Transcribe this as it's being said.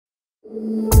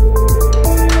Leading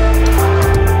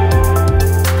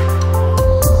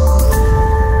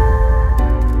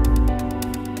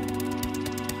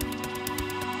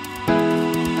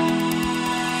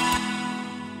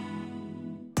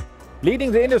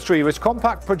the industry with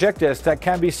compact projectors that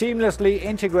can be seamlessly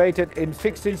integrated in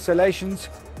fixed installations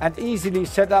and easily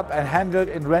set up and handled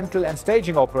in rental and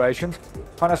staging operations,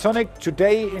 Panasonic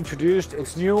today introduced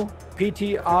its new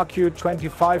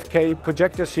PT-RQ25K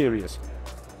projector series.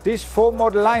 This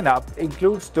 4-model lineup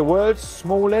includes the world's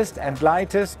smallest and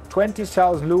lightest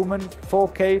 20,000 lumen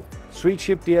 4K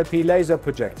 3-chip DLP laser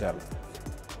projector.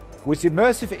 With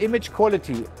immersive image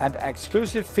quality and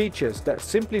exclusive features that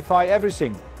simplify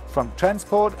everything from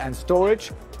transport and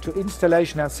storage to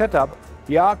installation and setup,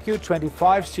 the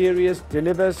RQ25 series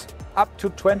delivers up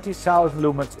to 20,000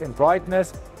 lumens in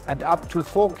brightness and up to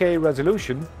 4K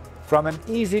resolution from an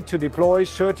easy-to-deploy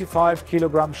 35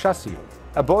 kg chassis,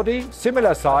 a body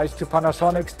similar size to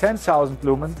Panasonic's 10,000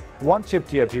 lumen 1-chip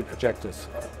DLP projectors.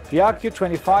 The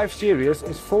RQ25 series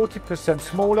is 40%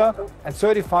 smaller and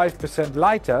 35%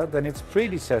 lighter than its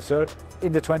predecessor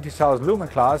in the 20,000 lumen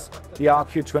class, the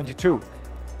RQ22.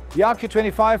 The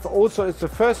RQ25 also is the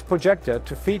first projector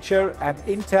to feature an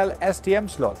Intel STM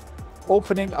slot,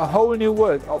 opening a whole new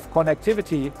world of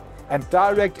connectivity and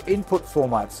direct input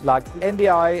formats like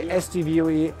NDI,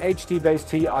 SDVoE,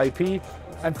 HD-based IP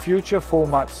and future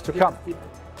formats to come.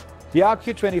 The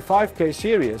RQ25K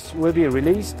series will be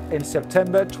released in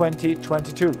September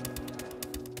 2022.